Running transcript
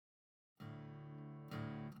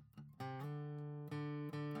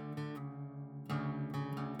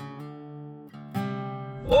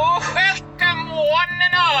Welcome one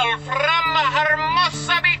and all from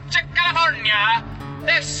Hermosa Beach, California.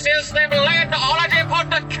 This is the Bladeology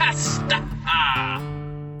podcast.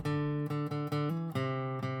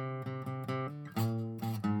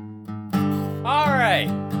 All right,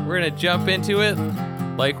 we're going to jump into it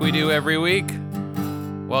like we do every week.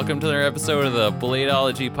 Welcome to another episode of the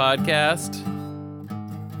Bladeology podcast.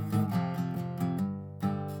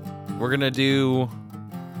 We're going to do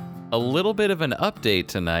a little bit of an update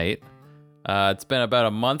tonight. It's been about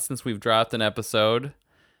a month since we've dropped an episode,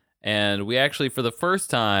 and we actually, for the first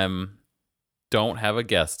time, don't have a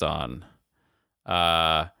guest on.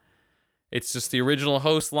 It's just the original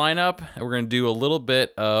host lineup, and we're going to do a little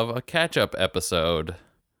bit of a catch-up episode.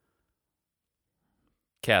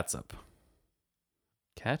 Catsup.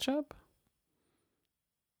 Catch-up?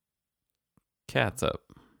 Catsup.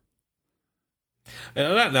 And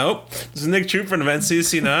on that note, this is Nick Troop from Event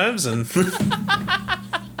CC Knives, and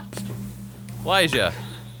Elijah.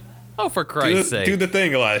 Oh, for Christ's sake. do the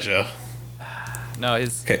thing, Elijah. No,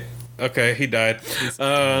 his... Okay, he died.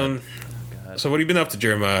 So what have you been up to,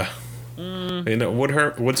 Jeremiah? You know,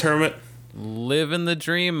 what's Hermit? Living the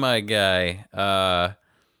dream, my guy.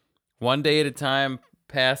 One day at a time,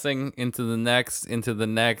 passing into the next, into the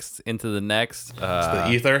next, into the next. It's the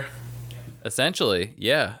ether? Essentially,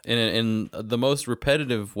 yeah. In the most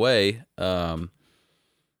repetitive way. I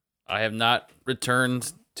have not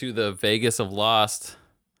returned to the Vegas of Lost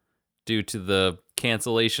due to the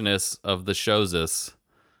cancellationists of the showsis.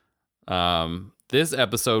 This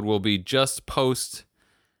episode will be just post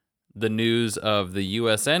the news of the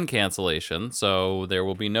USN cancellation, so there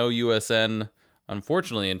will be no USN,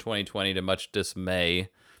 unfortunately, in 2020, to much dismay.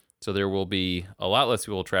 So there will be a lot less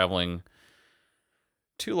people traveling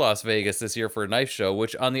to Las Vegas this year for a knife show,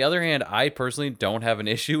 which, on the other hand, I personally don't have an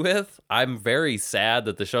issue with. I'm very sad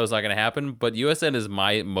that the show's not going to happen, but USN is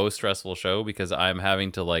my most stressful show because I'm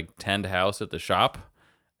having to, like, tend house at the shop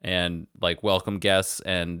and, like, welcome guests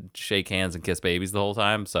and shake hands and kiss babies the whole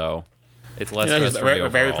time, so it's less stress for me very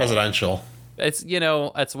overall. presidential. It's, you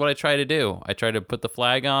know, that's what I try to do. I try to put the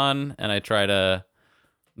flag on, and I try to,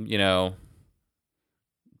 you know,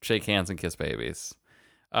 shake hands and kiss babies.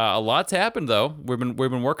 A lot's happened, though. We've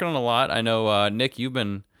been working on a lot. I know, Nick, you've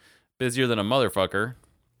been busier than a motherfucker.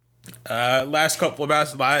 Last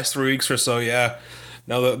 3 weeks or so, yeah.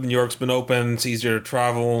 Now that New York's been open, it's easier to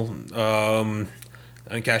travel. And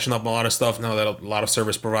catching up on a lot of stuff now that a lot of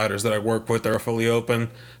service providers that I work with are fully open,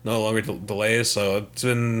 no longer delays. So it's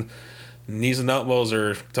been knees and elbows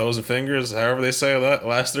or toes and fingers, however they say that,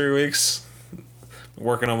 last 3 weeks.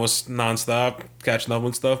 Working almost nonstop, catching up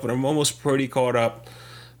on stuff, but I'm almost pretty caught up.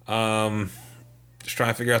 Just trying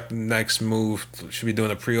to figure out the next move. Should be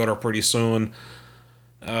doing a pre-order pretty soon.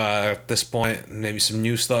 At this point, maybe some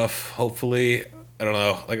new stuff, hopefully. I don't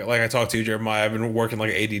know. Like I talked to you, Jeremiah, I've been working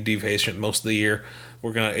like an ADD patient most of the year,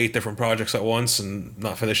 working on 8 different projects at once and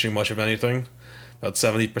not finishing much of anything. About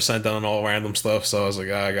 70% done on all random stuff, so I was like,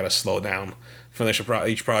 I gotta slow down, finish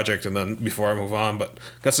each project, and then before I move on. But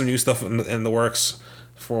got some new stuff in the works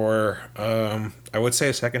for, I would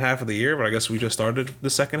say, second half of the year, but I guess we just started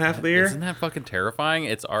the second half of the year. Isn't that fucking terrifying?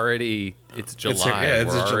 It's July. It's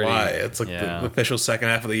July. It's like the official second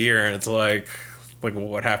half of the year, and it's like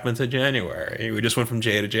what happened to January? We just went from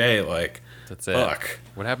J to J. Like, that's it. Fuck.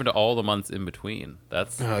 What happened to all the months in between?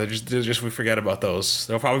 That's just we forget about those.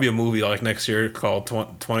 There'll probably be a movie like next year called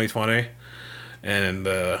 2020, and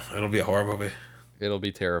it'll be a horror movie. It'll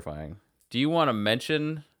be terrifying. Do you want to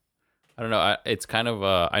mention? I don't know. It's kind of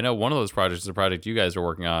I know one of those projects is a project you guys are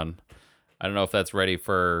working on. I don't know if that's ready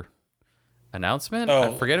for announcement.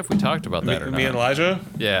 I forget if we talked about that or not. Me and Elijah?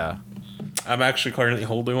 Yeah. I'm actually currently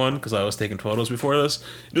holding one because I was taking photos before this.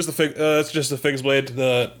 It's just a fixed blade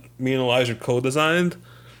that me and Elijah co-designed,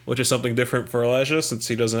 which is something different for Elijah since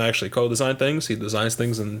he doesn't actually co-design things. He designs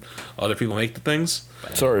things and other people make the things.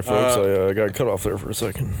 Sorry, folks. I got cut off there for a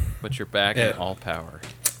second. But you're back in all power.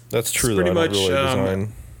 That's true, though. I don't really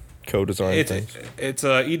co-design things. It's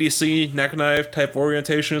a EDC neck knife type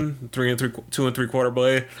orientation, 2 3/4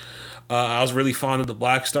 blade. I was really fond of the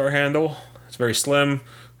Black Star handle. It's very slim.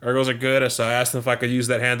 Ergos are good, so I asked him if I could use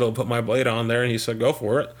that handle and put my blade on there, and he said go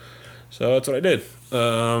for it. So that's what I did.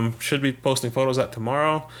 Should be posting photos of that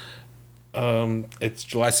tomorrow. It's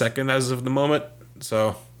July 2nd as of the moment,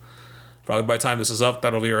 so probably by the time this is up,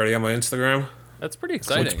 that'll be already on my Instagram. That's pretty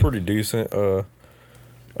exciting. It's pretty decent.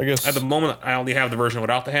 I guess at the moment I only have the version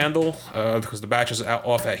without the handle because the batch is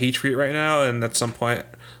off at heat treat right now, and at some point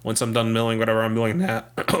once I'm done milling whatever I'm milling now,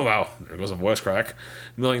 oh wow, there goes a voice crack.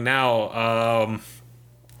 Milling now,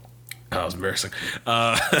 That was embarrassing.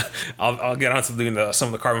 I'll get on to doing some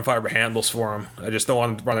of the carbon fiber handles for them. I just don't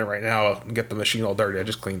want to run it right now and get the machine all dirty. I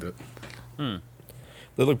just cleaned it.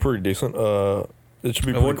 They look pretty decent. It should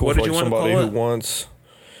be pretty cool what for did you like want to somebody call who it? wants.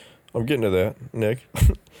 I'm getting to that, Nick.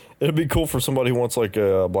 It'd be cool for somebody who wants like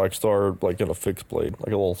a Black Star, like in a fixed blade, like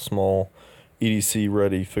a little small EDC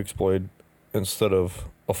ready fixed blade instead of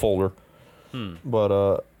a folder.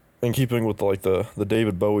 But in keeping with like the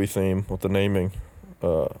David Bowie theme with the naming,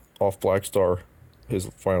 off Black Star, his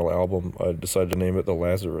final album, I decided to name it the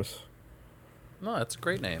Lazarus. No, that's a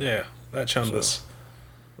great name. Yeah, that Chungus.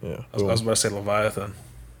 Yeah. I was about to say Leviathan.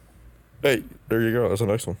 Hey, there you go. That's the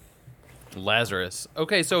next one. Lazarus.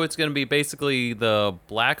 Okay, so it's going to be basically the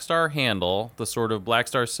Black Star handle, the sort of Black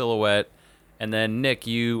Star silhouette, and then Nick,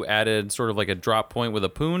 you added sort of like a drop point with a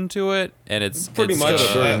poon to it, and it's Pretty it's, much.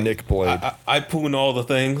 It's a very Nick blade. I poon all the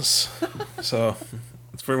things. So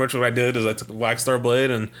that's pretty much what I did is I took the Black Star blade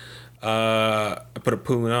and I put a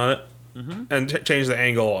poon on it and changed the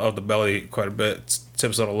angle of the belly quite a bit.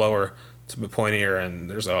 Tips a little lower, it's a bit pointier, and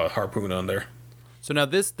there's a harpoon on there. So now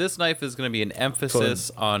this knife is going to be an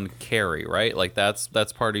emphasis on carry, right? Like that's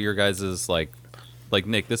part of your guys' like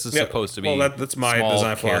Nick. This is supposed to be. Well, that's my small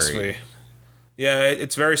design carry. philosophy. Yeah,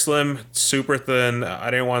 it's very slim, super thin. I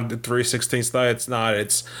didn't want the 3/16 thigh. It's not.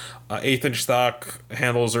 It's 1/8" stock.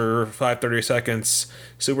 Handles are 5/32,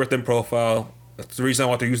 super thin profile. The reason I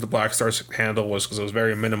wanted to use the Black Star handle was because it was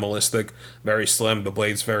very minimalistic, very slim. The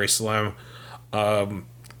blade's very slim. The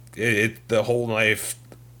whole knife,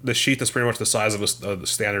 the sheath is pretty much the size of the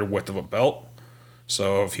standard width of a belt.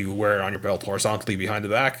 So if you wear it on your belt horizontally behind the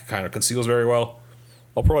back, it kind of conceals very well.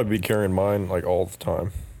 I'll probably be carrying mine like all the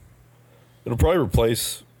time. It'll probably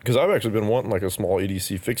replace, because I've actually been wanting like a small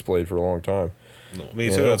EDC fixed blade for a long time. Me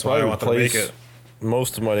too. That's why I want to make it.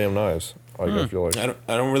 Most of my damn knives. I feel like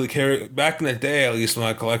I don't really carry. Back in the day, at least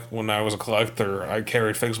when I was a collector, I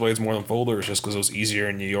carried fixed blades more than folders just because it was easier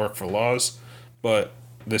in New York for laws. But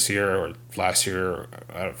this year or last year,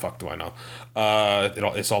 fuck do I know?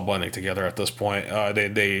 It's all blending together at this point.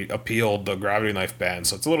 They appealed the gravity knife ban,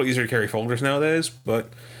 so it's a little easier to carry folders nowadays. But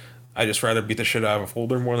I just rather beat the shit out of a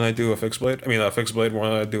folder more than I do a fixed blade. I mean, a fixed blade more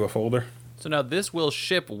than I do a folder. So now this will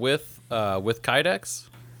ship with Kydex?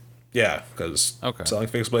 Yeah, because Okay. selling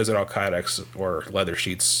fixed blades without Kydex or leather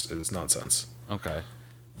sheets is nonsense. Okay.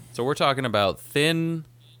 So we're talking about thin,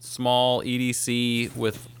 small EDC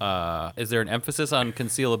with, is there an emphasis on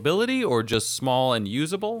concealability or just small and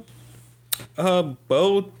usable?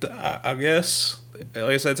 Both, I guess. Like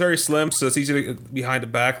I said, it's very slim, so it's easy to behind the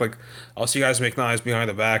back. Like, I'll see guys make knives behind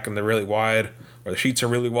the back, and they're really wide, or the sheets are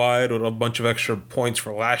really wide, with a bunch of extra points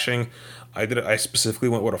for lashing. I specifically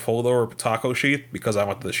went with a folder or a taco sheet because I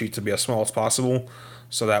want the sheet to be as small as possible,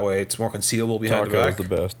 so that way it's more concealable behind taco the is back.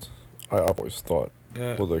 the best. I always thought.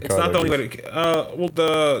 Yeah. Well, It's not the only way to. Well,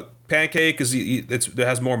 the pancake it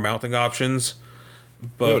has more mounting options.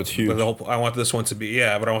 But, it's huge. I want this one to be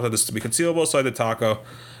but I wanted this to be concealable, so I did taco.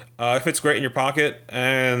 It fits great in your pocket,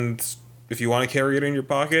 and if you want to carry it in your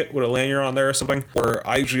pocket with a lanyard on there or something, or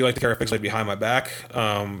I usually like to carry a fixed blade behind my back,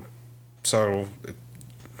 so it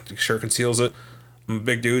sure conceals it. I'm a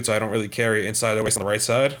big dude, so I don't really carry it inside the waist on the right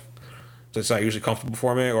side, so it's not usually comfortable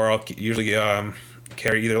for me. Or I'll usually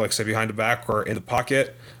carry either, like, say, behind the back or in the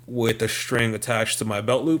pocket with the string attached to my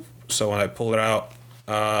belt loop, so when I pull it out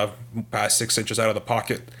past 6 inches out of the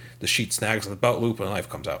pocket, the sheet snags on the belt loop and the knife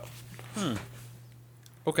comes out.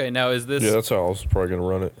 Okay, now is this Yeah, that's how I was probably gonna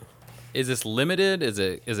run it. is this limited? Is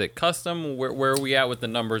it custom? Where are we at with the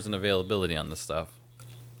numbers and availability on this stuff?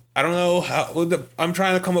 I don't know how. I'm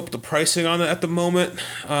trying to come up with the pricing on it at the moment.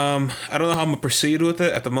 I don't know how I'm gonna proceed with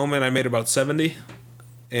it. At the moment, I made about 70,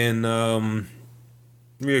 in kind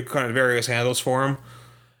of various handles for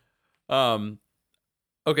them.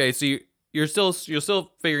 Okay, so you're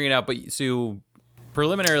still figuring it out, but so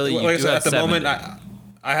preliminarily, Like you I do said, have at the 70. moment,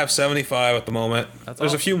 I have 75 at the moment. That's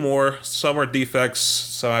There's a awesome. few more. Some are defects,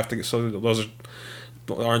 so I have to. So those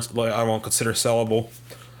aren't. I won't consider sellable.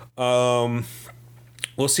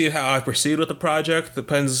 We'll see how I proceed with the project.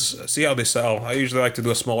 Depends. See how they sell. I usually like to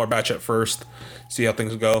do a smaller batch at first. See how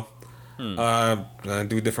things go. I'm gonna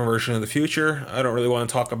do a different version in the future. I don't really want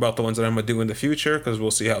to talk about the ones that I'm gonna do in the future because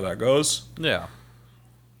we'll see how that goes. Yeah.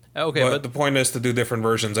 Okay, But but the point is to do different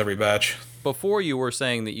versions every batch. before you were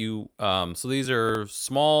saying that you so these are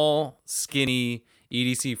small, skinny,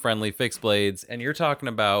 EDC friendly fixed blades, and you're talking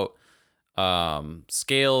about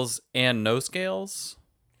scales and no scales.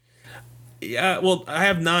 Yeah, well, I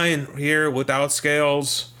have 9 here without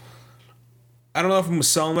scales. I don't know if I'm gonna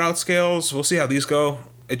sell them without scales. We'll see how these go.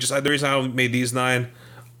 The reason I made these 9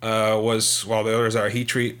 was while the others are a heat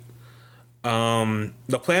treat.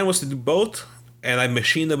 The plan was to do both, and I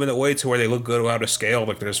machined them in a way to where they look good without a scale.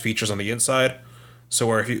 Like there's features on the inside, so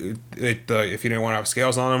where if you didn't want to have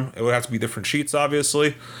scales on them, it would have to be different sheets,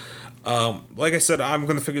 obviously. Like I said, I'm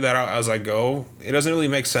gonna figure that out as I go. It doesn't really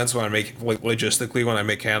make sense when I make like logistically when I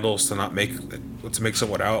make handles to make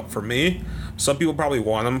someone out for me. Some people probably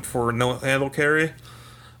want them for no handle carry.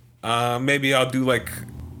 Maybe I'll do like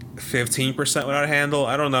 15% without a handle.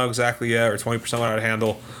 I don't know exactly yet, or 20% without a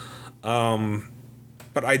handle.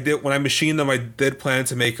 But I did when I machined them. I did plan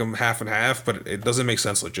to make them half and half, but it doesn't make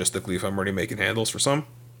sense logistically if I'm already making handles for some.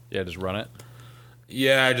 Yeah, just run it.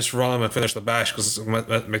 Yeah, I just run them and finish the batch because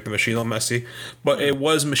it's make the machine all messy. But it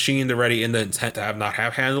was machined already in the intent to not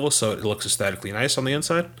have handles, so it looks aesthetically nice on the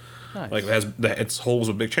inside. Nice. Like it's holes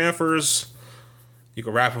with big chamfers. You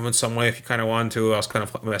can wrap them in some way if you kind of want to. I was kind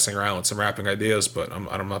of messing around with some wrapping ideas, but I'm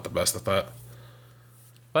not the best at that.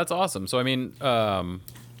 That's awesome. So I mean,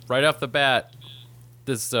 right off the bat,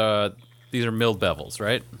 these are milled bevels,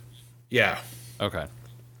 right? Yeah. Okay.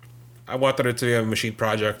 I wanted it to be a machine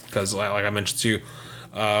project because, like I mentioned to you,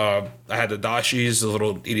 I had the dashis, the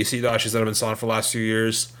little EDC dashis that I've been selling for the last few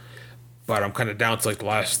years, but I'm kind of down to like the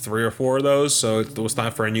last 3 or 4 of those, so it was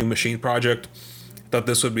time for a new machine project. Thought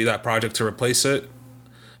this would be that project to replace it,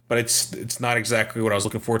 but it's not exactly what I was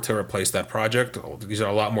looking for to replace that project. These are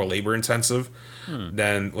a lot more labor intensive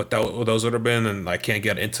than what those would have been, and I can't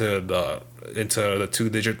get into the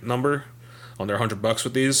 2-digit number under $100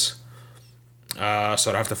 with these. So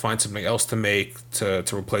I'd have to find something else to make to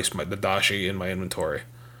replace the dashi in my inventory.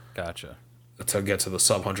 Gotcha. To get to the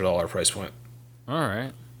sub $100 price point. All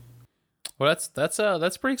right. Well,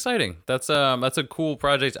 that's pretty exciting. That's a cool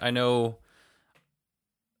project. I know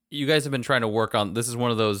you guys have been trying to work on. This is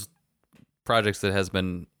one of those projects that has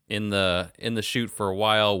been in the chute for a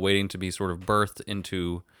while, waiting to be sort of birthed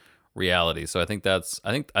into reality. So I think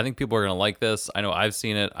people are gonna like this. I know I've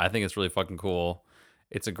seen it. I think it's really fucking cool.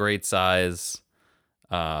 It's a great size.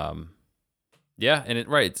 Yeah,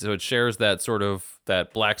 and so it shares that sort of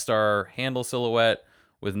that Black Star handle silhouette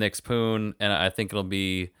with Nick's Poon, and I think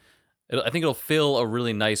it'll fill a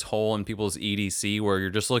really nice hole in people's EDC where you're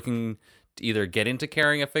just looking to either get into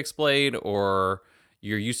carrying a fixed blade or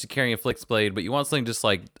you're used to carrying a fixed blade, but you want something just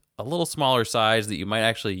like a little smaller size that you might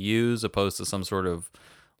actually use opposed to some sort of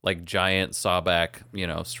like giant sawback,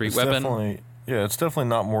 street weapon. It's definitely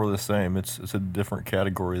not more of the same. It's a different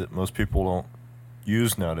category that most people don't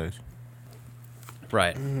use nowadays.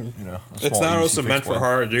 Right. It's not also meant for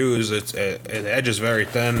hard use. It edge is very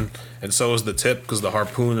thin, and so is the tip because the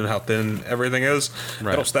harpoon and how thin everything is.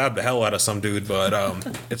 Right. It'll stab the hell out of some dude, but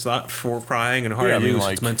it's not for prying and hard use.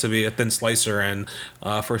 It's meant to be a thin slicer and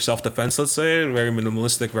for self-defense, let's say, very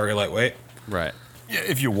minimalistic, very lightweight. Right. Yeah,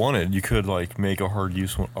 if you wanted, you could like make a hard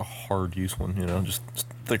use one, just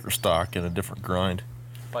thicker stock and a different grind.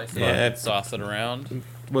 Sauce it around.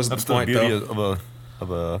 That's the point, beauty though. of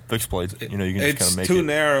a fixed blade. You can just kind of make it. It's too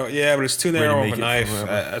narrow. Yeah, but it's too narrow of a knife. Forever.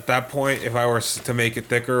 At that point, if I were to make it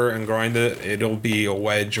thicker and grind it, it'll be a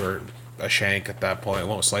wedge or a shank at that point. It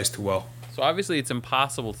won't slice too well. So obviously it's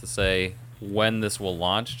impossible to say when this will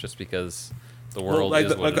launch just because the world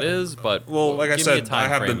is what it is, but like I said, I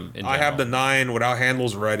have the 9 without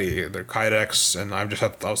handles ready. They're Kydex, and I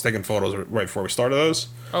was taking photos right before we started those.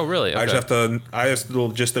 Oh, really? Okay. I just have to do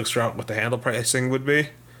logistics around what the handle pricing would be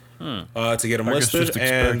to get them listed,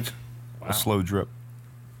 and a slow drip.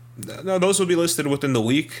 No, those will be listed within the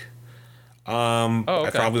week. Okay. I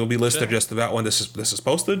probably will be listed just about when this is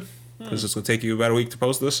posted, because it's gonna take you about a week to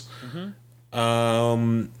post this.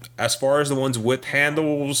 As far as the ones with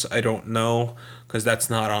handles, I don't know, because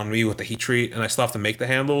that's not on me with the heat treat, and I still have to make the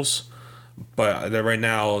handles. But right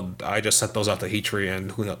now, I just sent those out to heat treat,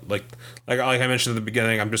 and who knows, like I mentioned at the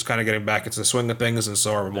beginning, I'm just kind of getting back into the swing of things, and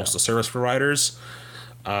so are most of the service providers.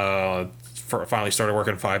 Finally started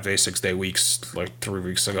working 5-day, 6-day weeks like 3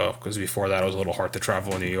 weeks ago, because before that it was a little hard to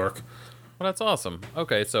travel in New York. Well, that's awesome.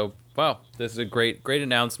 Okay, so wow, this is a great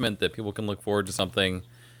announcement that people can look forward to something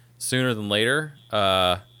sooner than later.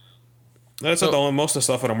 Most of the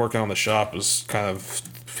stuff that I'm working on in the shop is kind of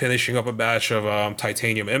finishing up a batch of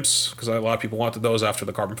titanium imps, because a lot of people wanted those after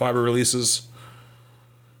the carbon fiber releases.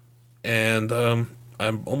 And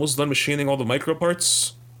I'm almost done machining all the micro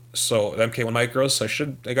parts. So MK1 micros,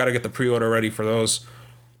 I gotta get the pre-order ready for those.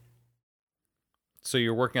 So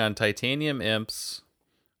you're working on titanium imps,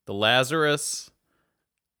 the Lazarus,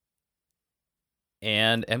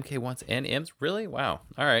 and MK1s and imps? Really? Wow.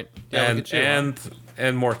 All right. Yeah,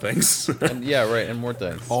 and more things. and more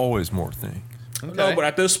things. Always more things. Okay. No, but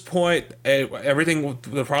at this point, everything,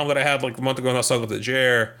 the problem that I had like a month ago when I was talking with the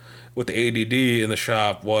Jer, with the ADD in the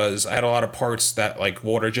shop was I had a lot of parts that like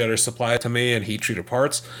water jetters supplied to me and heat treated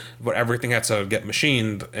parts, but everything had to get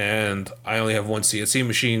machined, and I only have one CNC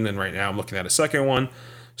machine, and right now I'm looking at a second one.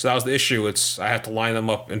 So that was the issue. I have to line them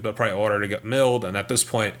up in the right order to get milled, and at this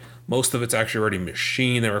point, most of it's actually already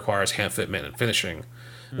machined and requires hand fitment and finishing,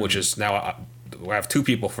 which is now I have two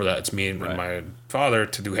people for that. It's me and my father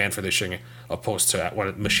to do hand finishing, opposed to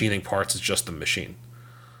when machining parts is just the machine.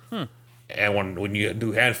 And when you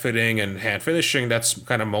do hand fitting and hand finishing, that's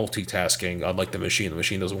kind of multitasking. Unlike the machine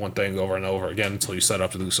does one thing over and over again until you set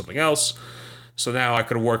up to do something else. So now I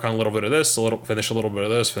could work on a little bit of this, finish a little bit of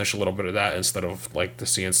this, finish a little bit of that, instead of like the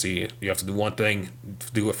CNC. You have to do one thing,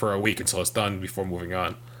 do it for a week until it's done before moving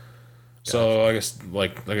on. Gotcha. So I guess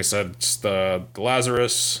like I said, it's the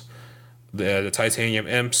Lazarus, the titanium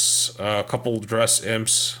imps, a couple dress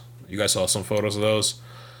imps. You guys saw some photos of those.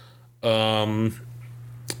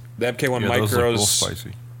 The MK1 micros. Those look real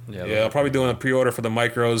spicy. Yeah, I'll probably doing a pre-order for the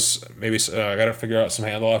micros. Maybe I got to figure out some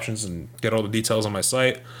handle options and get all the details on my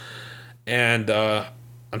site. And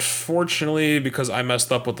unfortunately, because I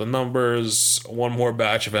messed up with the numbers, one more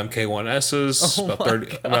batch of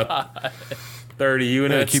MK1Ss, about 30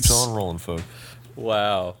 units. Yeah, it keeps on rolling, folks.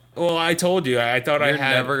 Wow. Well, I told you, I thought You're I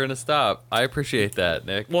had. never gonna stop. I appreciate that,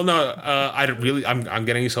 Nick. Well, no, I'm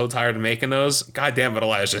getting so tired of making those. God damn it,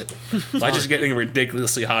 Elijah! Elijah's getting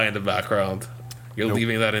ridiculously high in the background. You're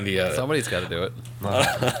leaving that in the edit. Somebody's got to do it.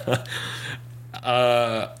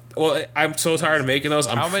 Well, I'm so tired of making those.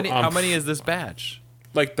 How many is this batch?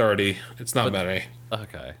 Like 30. It's not many.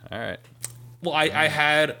 Okay, all right. Well, I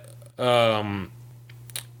had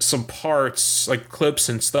some parts like clips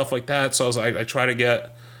and stuff like that. So I try to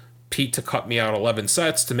get Pete to cut me out 11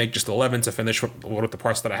 sets to make just 11 to finish with the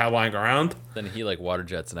parts that I had lying around. Then he like water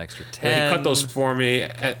jets an extra 10. And he cut those for me.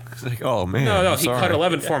 It's like, oh man. No, he cut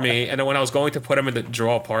 11 for me. And then when I was going to put them in the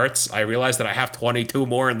drawer of parts, I realized that I have 22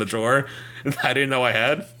 more in the drawer that I didn't know I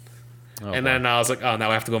had. And then I was like, oh, now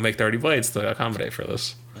I have to go make 30 blades to accommodate for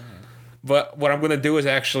this. But what I'm going to do is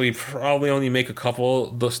actually probably only make a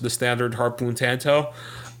couple, the standard Harpoon Tanto.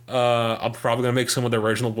 I'm probably going to make some of the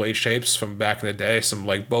original blade shapes from back in the day, some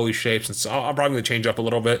like Bowie shapes. And so I'm probably going to change up a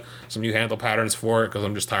little bit, some new handle patterns for it, because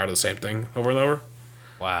I'm just tired of the same thing over and over.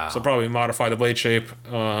 Wow. So probably modify the blade shape,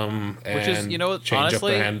 which is, change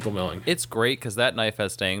honestly, up the handle milling. It's great because that knife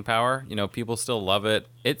has staying power. People still love it.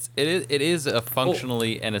 It is a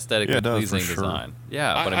functionally and aesthetically pleasing design.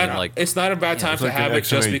 Yeah, but I mean, it's not a bad time to like have an it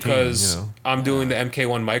just XM18, because I'm doing the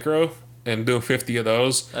MK1 micro and doing 50 of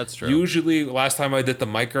those. That's true. Usually, last time I did the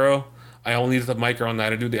micro, I only did the micro on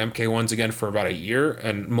that. I do the MK1s again for about a year,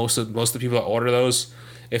 and most of the people that order those,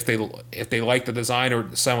 if they like the design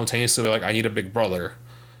or simultaneously they're like, I need a big brother.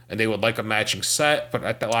 And they would like a matching set, but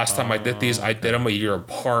at the last time I did these, I did them a year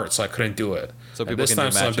apart, so I couldn't do it. So people can do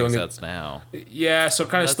matching sets now. Yeah, so it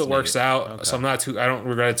kind of still works out. Okay. So I don't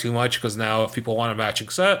regret it too much, because now if people want a matching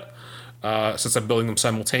set, since I'm building them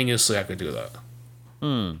simultaneously, I could do that.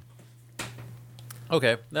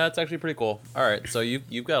 Okay, that's actually pretty cool. All right, so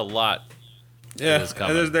you've got a lot. Yeah,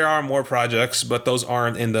 and there are more projects, but those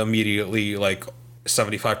aren't in the immediately like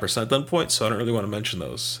 75% done point, so I don't really want to mention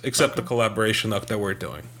those, except the collaboration that we're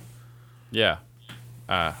doing. Yeah.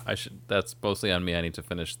 I should. That's mostly on me. I need to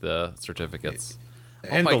finish the certificates.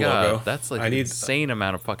 And oh my the god, logo. that's like an insane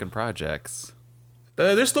amount of fucking projects.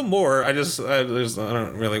 There's still more. I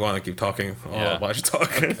don't really want to keep talking. A bunch of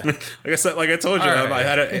talking. Like I told you, I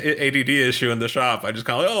had an ADD issue in the shop. I just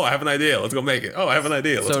kind of I have an idea. Let's go make it. Oh, I have an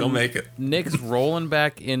idea. Let's go make it. Nick's rolling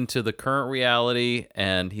back into the current reality,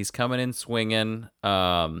 and he's coming in swinging.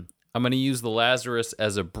 I'm going to use the Lazarus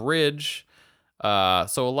as a bridge. So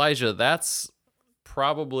Elijah, that's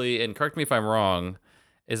probably, and correct me if I'm wrong,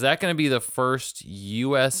 is that going to be the first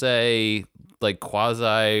USA like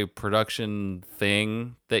quasi production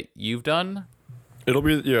thing that you've done? It'll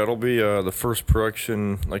be the first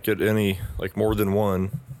production like at any like more than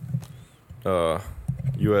one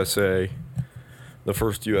USA, the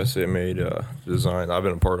first USA made design I've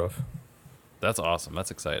been a part of. That's awesome. That's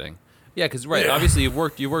exciting. Yeah, because obviously you've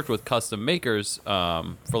worked with custom makers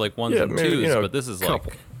for like ones and twos, but this is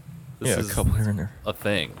couple. This is a couple here and there. A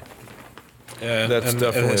thing. Yeah, that's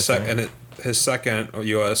definitely his second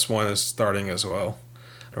US one is starting as well.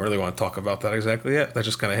 I don't really want to talk about that exactly yet. That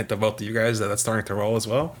just kind of hit the both of you guys that that's starting to roll as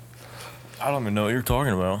well. I don't even know what you're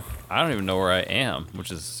talking about. I don't even know where I am,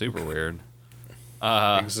 which is super weird.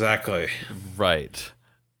 Exactly. Right.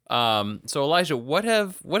 So Elijah, what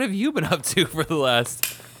have you been up to for the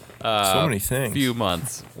last so many things few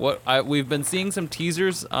months? We've been seeing some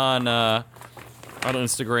teasers on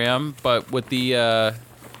Instagram, but with the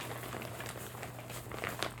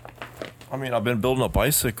I mean, I've been building a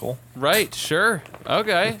bicycle. Right, sure.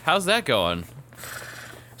 Okay. How's that going?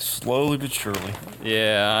 Slowly but surely.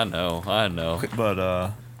 Yeah, I know. But,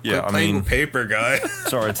 yeah, Quit I playing mean... paper, guy.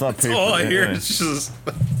 Sorry, it's not paper. All I hear Anyway. is just...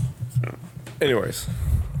 Anyways.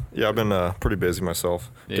 Yeah, I've been pretty busy myself.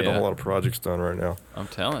 Getting a Yeah. whole lot of projects done right now. I'm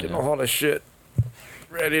telling Getting you. a lot of shit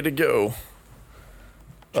ready to go.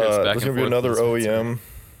 Trips back There's and gonna be forth another to Switzerland. OEM.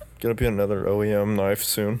 Gonna be another OEM knife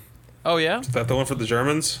soon. Oh, yeah? Is that the one for the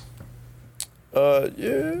Germans?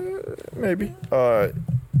 Yeah, maybe.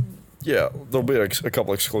 Yeah, there'll be a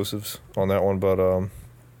couple exclusives on that one, but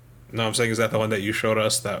No, I'm saying, is that the one that you showed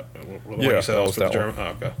us? That one Yeah, you said that was was for the that German? Oh,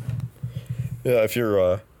 okay. yeah, if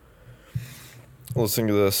you're listening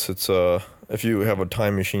to this, it's if you have a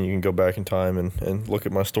time machine, you can go back in time and look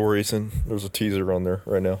at my stories, and there's a teaser on there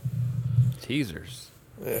right now. Teasers.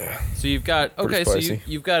 Yeah. So you've got... Pretty Okay, so spicy.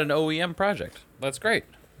 you've got an OEM project. That's great.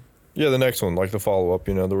 Yeah, the next one, like the follow-up,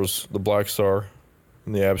 there was the Black Star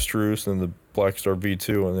and the Abstruse and the Black Star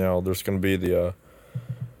V2, and now there's going to be the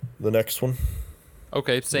next one.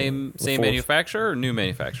 Okay, same fourth. manufacturer or new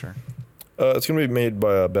manufacturer? It's going to be made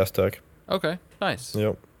by Best Tech. Okay, nice.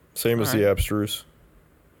 Yep. Same as Alright. the Abstruse.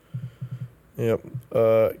 Yep.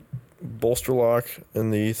 Bolster lock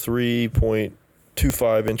in the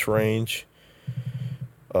 3.25 inch range.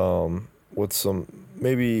 With some,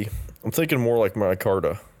 maybe, I'm thinking more like my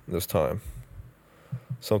Carta this time.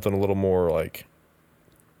 Something a little more like,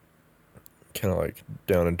 kind of like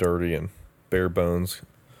down and dirty and bare bones.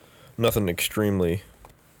 Nothing extremely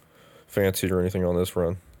fancy or anything on this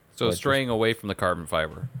run. So Like straying away from the carbon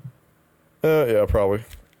fiber. Yeah, probably.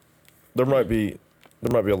 There might be a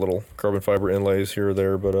little carbon fiber inlays here or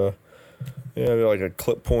there, but yeah, like a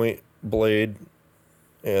clip point blade,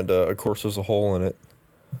 and of course there's a hole in it.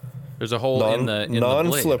 There's a hole in the blade.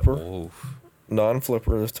 Non-flipper. Oof.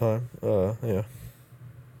 Non-flipper this time. Yeah.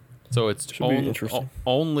 So it's Should be interesting.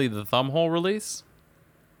 Only the thumb hole release?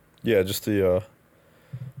 Yeah, just the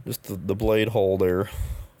blade hole there.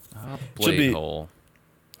 Blade be- hole.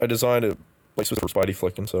 I designed it like for spidey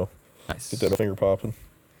flicking, so Nice. get that finger popping.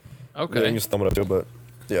 Yeah, you Okay. can just thumb it up too, but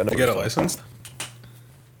yeah, no. To get it licensed?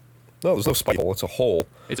 No, there's no spidey hole. It's a hole.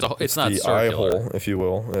 It's not the circular. eye hole, if you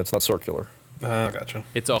will, and it's not circular. Gotcha.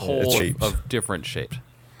 It's a hole shapes. of different shape,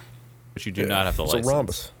 which you do Yeah, not have to it's license. a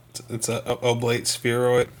rhombus. It's a oblate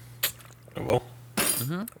spheroid. Oh, well.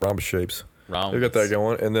 Rhombus shapes. Rhombus. I got that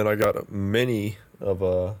going, and then I got many of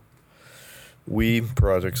Wii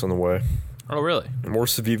projects on the way. Oh, really? More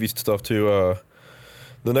Civivi stuff too.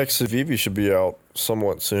 The next Civivi should be out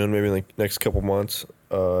somewhat soon, maybe in the next couple months.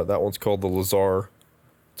 That one's called the Lazar.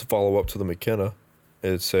 It's a follow-up to the McKenna.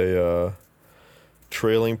 It's a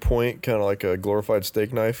trailing point, kind of like a glorified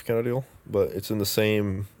steak knife kind of deal, but it's in the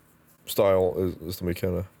same style as the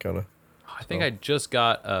McKenna, kind of. I think I just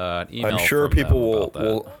got an email. I'm sure from them people about that.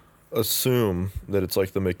 will assume that it's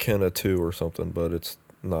like the McKenna 2 or something, but it's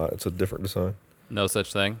not. It's a different design. No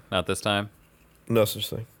such thing. Not this time. No such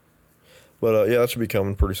thing. But yeah, that should be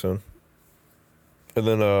coming pretty soon. And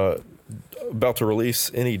then about to release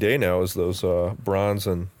any day now is those bronze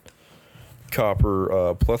and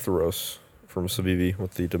copper plethoros from Civivi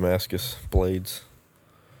with the Damascus blades.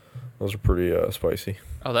 Those are pretty spicy.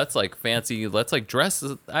 Oh, that's like fancy. That's like dress.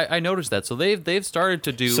 I noticed that. So they've started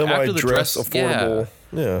to do after the Semi-dress, dress affordable.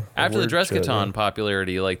 Yeah. after the weird dress shit, Catan yeah.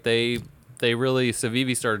 popularity, like they really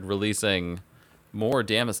Civivi started releasing more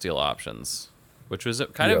Damasteel options, which was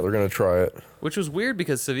kind Yeah, of they're gonna try it. which was weird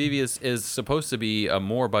because Civivi is supposed to be a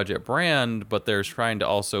more budget brand, but they're trying to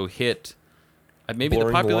also hit maybe Blurring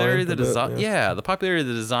the popularity the of the line a design. bit, Yeah, the popularity of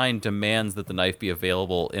the design demands that the knife be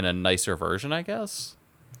available in a nicer version, I guess.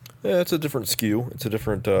 Yeah, it's a different SKU. It's a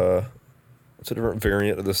different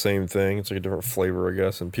variant of the same thing. It's like a different flavor, I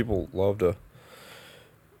guess, and people love to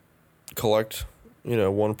collect,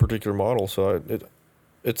 one particular model. So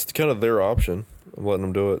it's kind of their option. I'm letting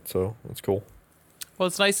them do it, so it's cool. Well,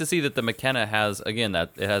 it's nice to see that the McKenna has again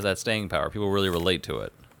that it has that staying power. People really relate to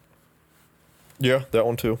it. Yeah, that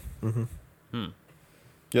one too.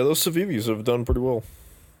 Yeah, those Civivis have done pretty well.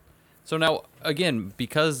 So now, again,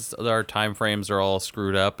 because our time frames are all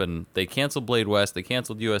screwed up, and they canceled Blade West, they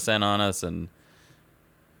canceled USN on us, and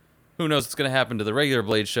who knows what's going to happen to the regular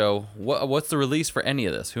Blade show? What's the release for any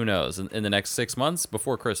of this? Who knows? In the next 6 months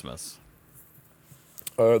before Christmas.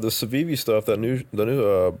 The Civivi stuff, the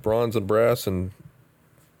new bronze and brass and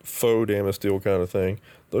faux Damasteel kind of thing,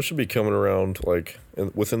 those should be coming around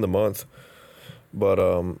within the month. But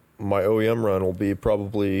my OEM run will be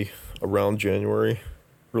probably around January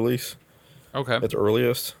release Okay. at the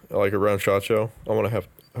earliest, like around SHOT Show. I want to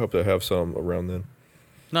hope to have some around then.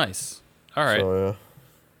 Nice. All right. So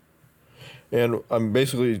And I'm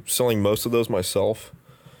basically selling most of those myself.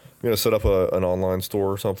 I'm gonna set up an online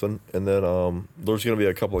store or something, and then there's gonna be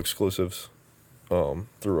a couple exclusives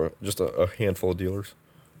through just a handful of dealers.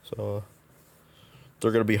 So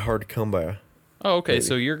they're gonna be hard to come by. Oh, okay. Maybe.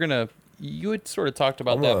 So you had sort of talked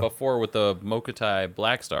about that before with the Mokutai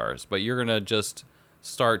Black Stars, but you're gonna just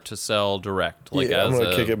start to sell direct. Like yeah, as I'm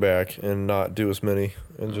gonna kick it back and not do as many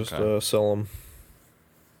and just sell them,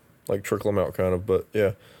 like trickle them out, kind of. But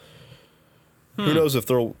yeah. Who knows if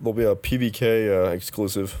there'll be a PVK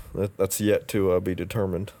exclusive? That's yet to be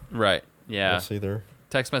determined. Right. Yeah. We'll see there.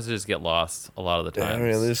 Text messages get lost a lot of the Yeah, time. I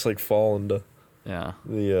mean, they just like fall into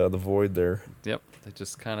the void there. Yep. They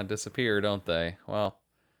just kind of disappear, don't they? Well,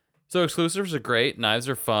 so exclusives are great. Knives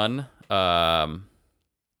are fun.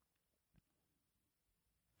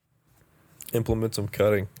 Implement some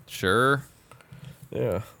cutting. Sure.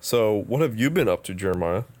 Yeah. So, what have you been up to,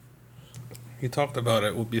 Jeremiah? You talked about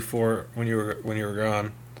it before when you were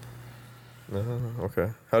gone.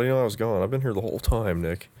 Okay. How do you know I was gone? I've been here the whole time,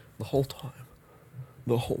 Nick. The whole time.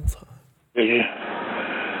 The whole time. The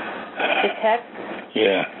text?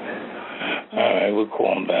 Yeah. All right, we'll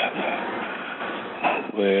call him back.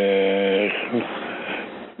 Where's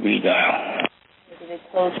redial? They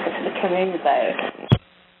closed because of the coronavirus.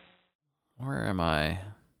 Where am I?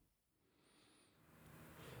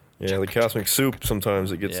 Yeah, the cosmic soup,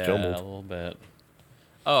 sometimes it gets jumbled. Yeah, a little bit.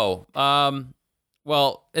 Oh,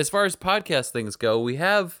 well, as far as podcast things go, we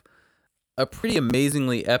have a pretty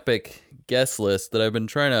amazingly epic guest list that I've been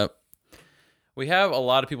trying to... We have a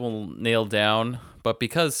lot of people nailed down, but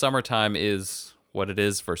because summertime is what it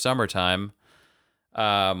is for summertime,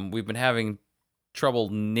 we've been having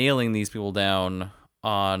trouble nailing these people down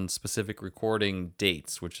on specific recording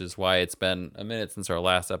dates, which is why it's been a minute since our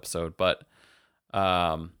last episode, but...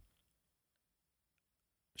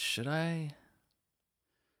 should I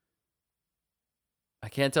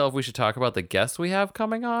can't tell if we should talk about the guests we have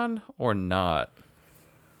coming on or not.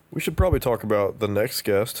 We should probably talk about the next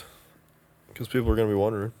guest, because people are going to be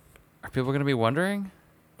wondering. Are people going to be wondering?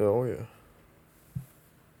 Oh, yeah.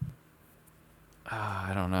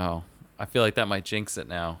 I don't know. I feel like that might jinx it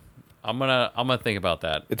now. I'm gonna think about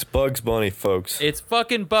that. It's Bugs Bunny, folks. It's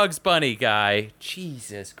fucking Bugs Bunny, guy.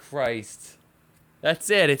 Jesus Christ. That's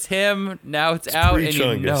it. It's him. Now it's out, and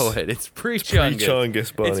you know it. It's pre-Chungus.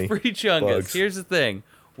 Pre-Chungus, Bunny. It's pre-Chungus. Bugs. Here's the thing.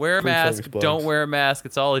 Wear a mask. Bugs. Don't wear a mask.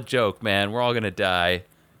 It's all a joke, man. We're all going to die.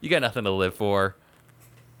 You got nothing to live for.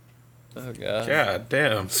 Oh, God. God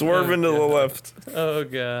damn. Swerve into the left. Oh,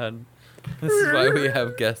 God. This is why we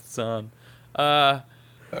have guests on. I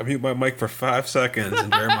mute my mic for 5 seconds,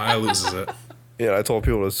 and Jeremiah loses it. Yeah, I told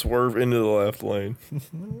people to swerve into the left lane.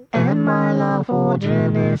 And my love for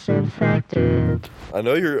Jim is infected. I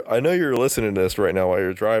know you're listening to this right now while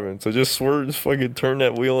you're driving, so just swerve, just fucking turn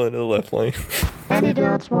that wheel into the left lane.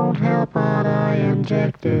 Antidotes won't help, but I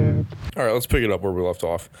injected. All right, let's pick it up where we left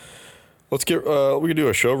off. Let's get we can do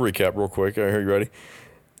a show recap real quick. Are you ready?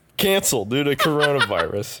 Canceled due to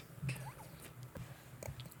coronavirus.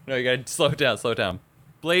 No, you got to slow down.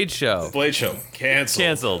 Blade Show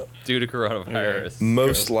canceled due to coronavirus.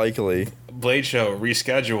 Most likely. Blade Show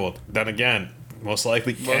rescheduled. Then again, most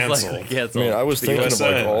likely canceled. I mean, I was thinking of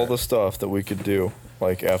like all the stuff that we could do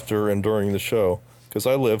like after and during the show, because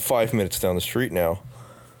I live 5 minutes down the street now.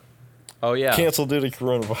 Oh yeah, canceled due to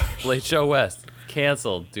coronavirus. Blade Show West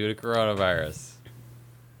canceled due to coronavirus.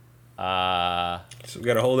 So we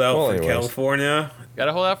got to hold out for California. Got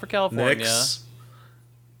to hold out for California. Knicks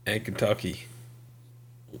and Kentucky.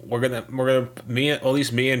 We're gonna at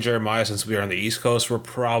least me and Jeremiah, since we are on the East Coast, we're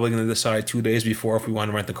probably gonna decide 2 days before if we want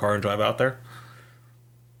to rent the car and drive out there.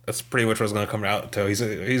 That's pretty much what's gonna come out to. He's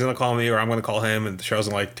gonna call me or I'm gonna call him, and the show's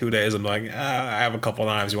in like 2 days. I'm like, I have a couple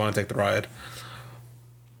knives. You want to take the ride?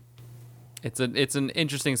 It's an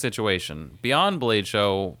interesting situation. Beyond Blade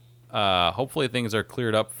Show, hopefully things are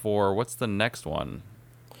cleared up for what's the next one?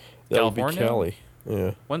 That would be Cali.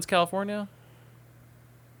 Yeah. When's California?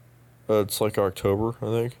 It's like October, I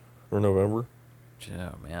think, or November.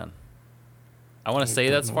 Oh, man. I want to say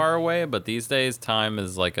that's far away, but these days time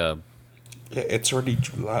is like a... Yeah, it's already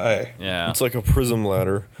July. Yeah. It's like a prism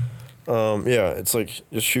ladder. Yeah, it's like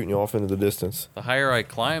just shooting you off into the distance. The higher I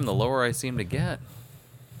climb, the lower I seem to get.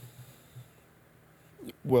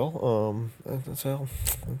 Well, that's how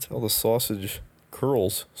the sausage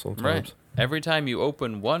curls sometimes. Right. Every time you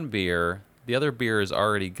open one beer, the other beer is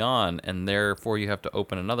already gone, and therefore you have to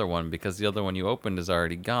open another one because the other one you opened is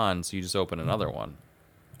already gone, so you just open another one.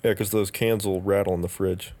 Yeah, because those cans will rattle in the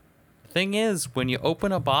fridge. Thing is, when you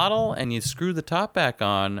open a bottle and you screw the top back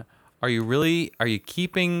on, are you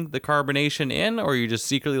keeping the carbonation in, or are you just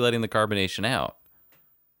secretly letting the carbonation out?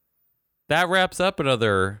 that wraps up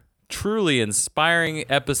another truly inspiring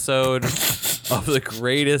episode of the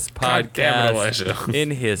greatest God damn it, podcast Elijah.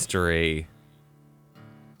 in history.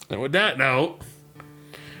 And with that note,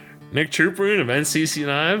 Nick Trooperin of NCC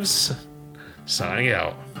Knives, signing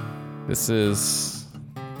out. This is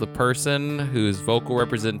the person whose vocal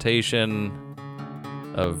representation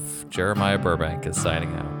of Jeremiah Burbank is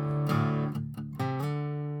signing out.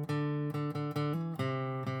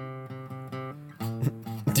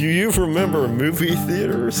 Do you remember movie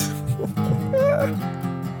theaters?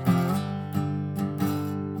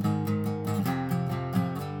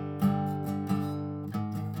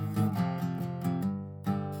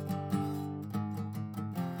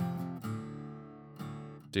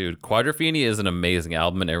 Dude, Quadrophenia is an amazing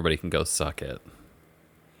album, and everybody can go suck it.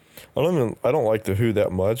 I don't like the Who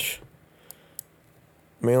that much.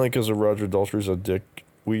 Mainly because of Roger Daltrey's a dick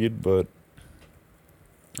weed, but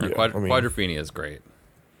yeah, Quadrophenia is great.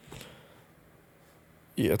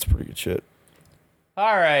 Yeah, it's pretty good shit.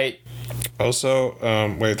 All right. Also,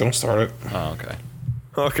 wait, don't start it. Oh, okay.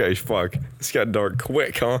 Okay, fuck. This got dark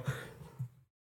quick, huh?